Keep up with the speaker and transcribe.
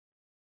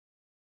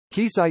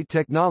Keysight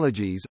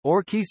Technologies,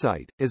 or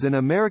Keysight, is an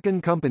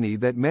American company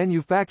that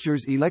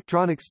manufactures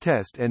electronics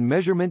test and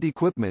measurement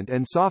equipment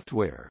and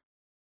software.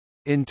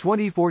 In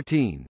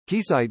 2014,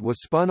 Keysight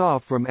was spun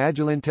off from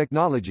Agilent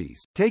Technologies,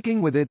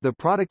 taking with it the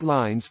product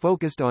lines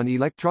focused on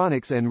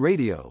electronics and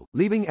radio,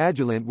 leaving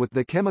Agilent with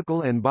the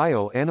chemical and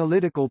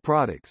bio-analytical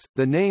products.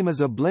 The name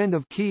is a blend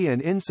of key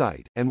and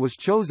insight, and was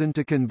chosen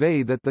to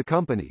convey that the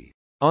company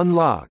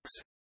unlocks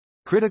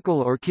critical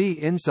or key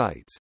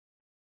insights.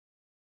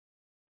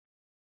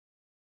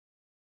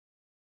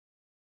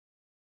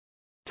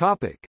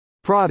 Topic: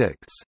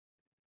 Products.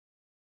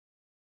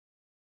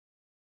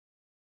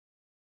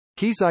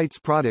 Keysight's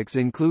products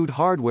include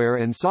hardware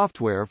and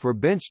software for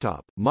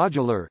benchtop,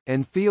 modular,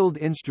 and field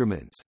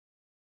instruments.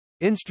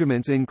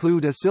 Instruments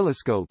include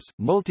oscilloscopes,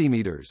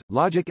 multimeters,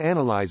 logic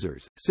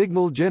analyzers,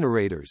 signal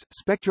generators,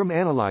 spectrum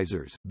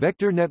analyzers,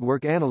 vector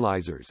network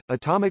analyzers,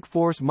 atomic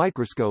force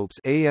microscopes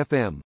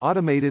 (AFM),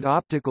 automated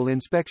optical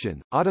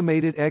inspection,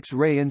 automated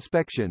X-ray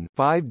inspection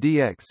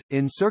 (5DX),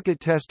 in-circuit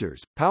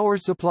testers, power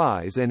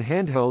supplies and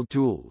handheld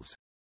tools.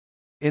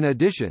 In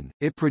addition,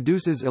 it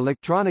produces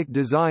electronic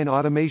design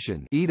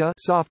automation (EDA)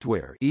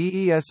 software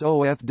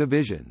 (EESOF)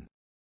 division.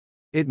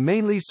 It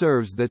mainly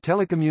serves the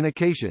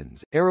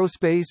telecommunications,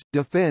 aerospace,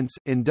 defense,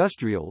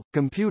 industrial,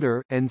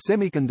 computer, and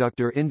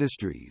semiconductor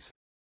industries.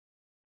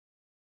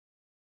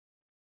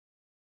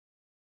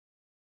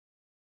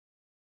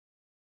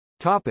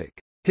 Topic: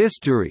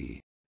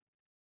 History.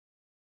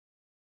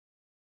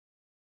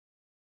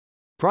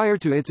 Prior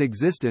to its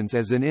existence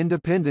as an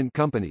independent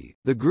company,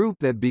 the group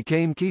that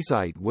became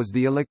Keysight was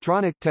the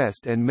electronic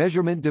test and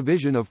measurement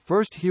division of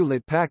first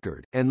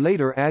Hewlett-Packard, and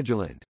later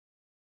Agilent.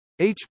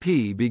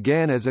 HP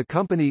began as a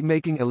company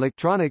making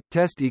electronic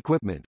test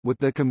equipment, with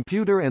the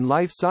computer and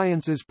life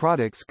sciences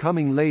products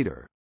coming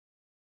later.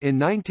 In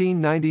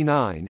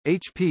 1999,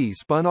 HP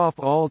spun off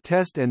all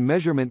test and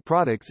measurement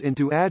products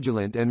into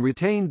Agilent and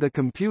retained the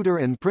computer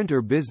and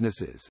printer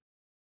businesses.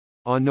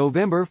 On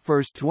November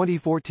 1,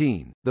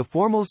 2014, the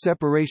formal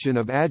separation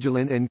of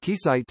Agilent and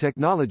Keysight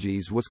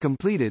Technologies was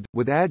completed,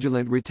 with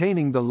Agilent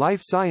retaining the life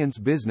science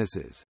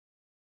businesses.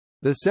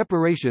 The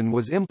separation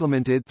was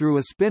implemented through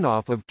a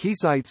spin-off of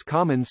Keysight's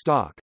common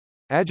stock.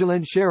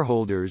 Agilent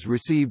shareholders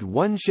received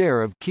 1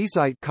 share of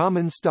Keysight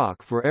common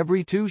stock for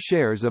every 2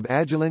 shares of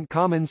Agilent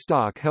common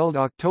stock held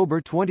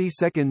October 22,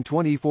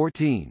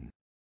 2014.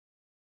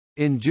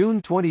 In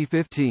June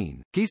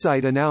 2015,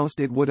 Keysight announced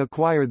it would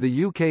acquire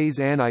the UK's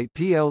Anite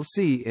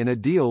plc in a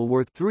deal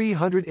worth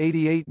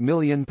 £388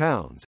 million.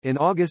 In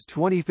August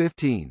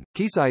 2015,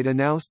 Keysight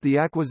announced the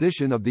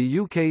acquisition of the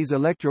UK's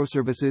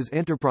Electroservices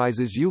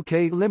Enterprises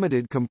UK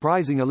Limited,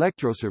 comprising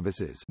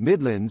Electroservices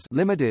Midlands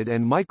Limited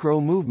and Micro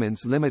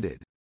Movements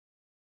Limited.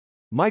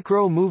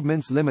 Micro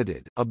Movements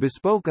Limited, a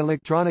bespoke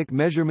electronic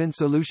measurement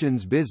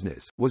solutions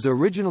business, was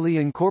originally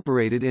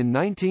incorporated in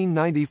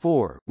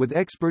 1994, with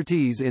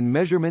expertise in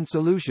measurement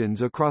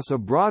solutions across a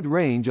broad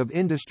range of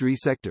industry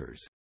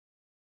sectors.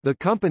 The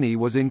company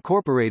was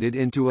incorporated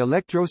into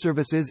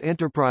Electroservices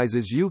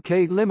Enterprises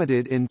UK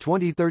Limited in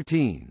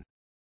 2013.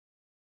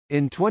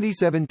 In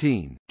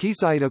 2017,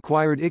 Keysight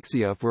acquired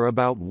Ixia for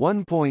about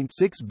 $1.6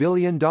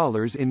 billion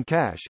in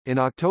cash. In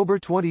October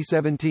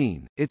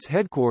 2017, its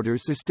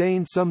headquarters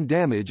sustained some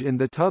damage in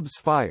the Tubbs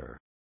fire.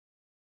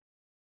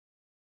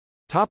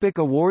 Topic: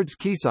 Awards.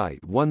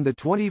 Keysight won the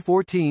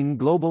 2014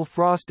 Global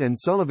Frost &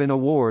 Sullivan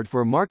Award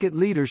for market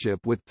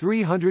leadership with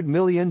 $300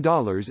 million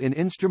in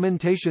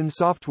instrumentation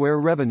software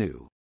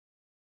revenue.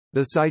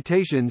 The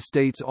citation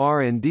states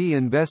R&D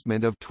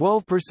investment of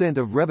 12%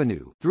 of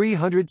revenue,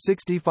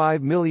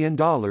 $365 million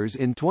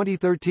in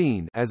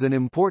 2013, as an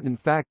important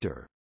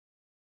factor.